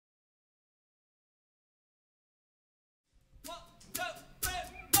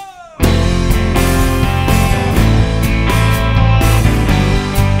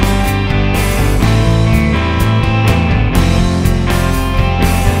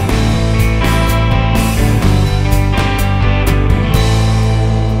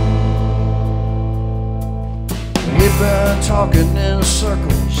Talking in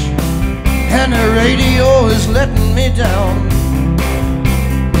circles, and the radio is letting me down.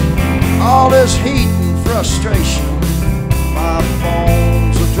 All this heat and frustration, my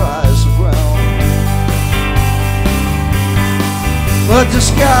bones are dry as the ground. But the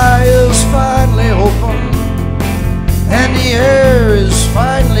sky is finally open, and the air is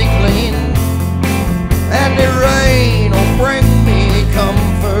finally clean, and the rain will bring me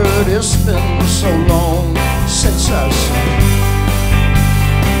comfort. It's been so long since I've seen.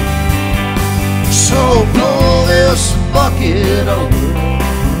 So pull this bucket over,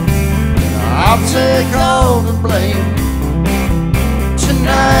 and I'll take all the blame.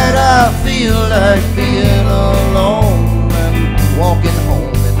 Tonight I feel like being alone and walking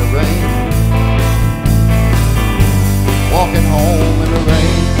home in the rain. Walking home in the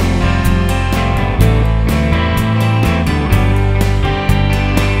rain.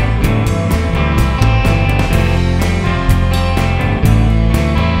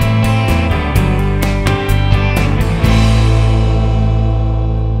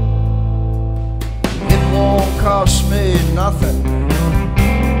 Cost me nothing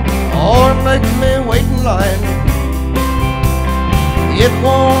or make me wait in line. It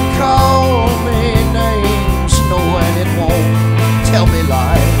won't call me names, no, and it won't tell me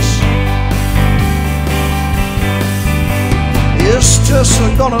lies. It's just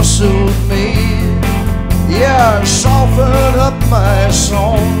gonna soothe me, yeah, soften up my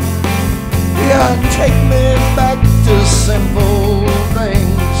song, yeah, take me back to simple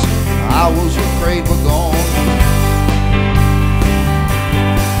things I was afraid were gone.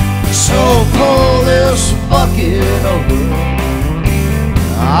 So pull this bucket over,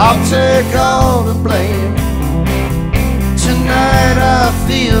 I'll take all the blame. Tonight I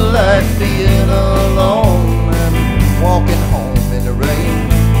feel like being alone and walking home in the rain.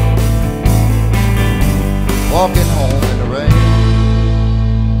 Walking home in the rain.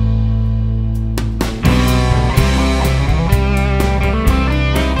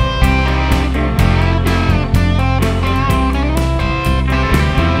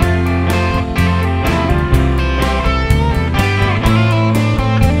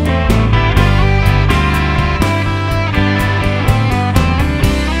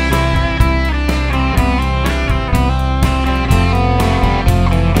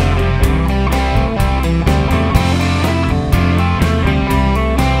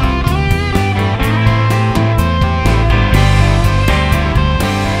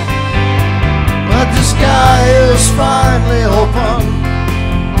 Finally open,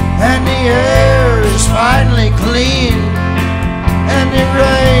 and the air is finally clean, and the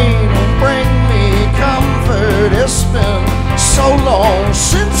rain will bring me comfort. It's been so long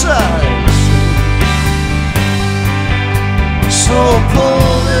since I've seen. So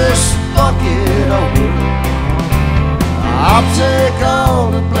pull this bucket over, I'll take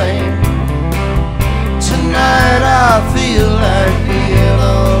all the blame. Tonight I feel like being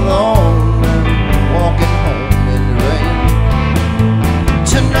alone and walking home.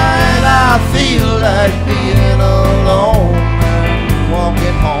 Tonight I feel like being alone and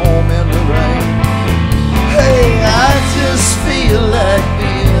walking home in the rain. Hey, I just feel like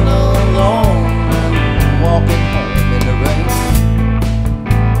being alone and walking home in the rain.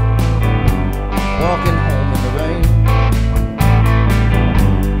 Walking home in the rain.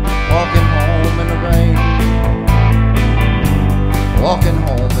 Walking home in the rain. Walking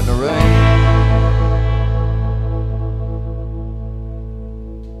home in the rain.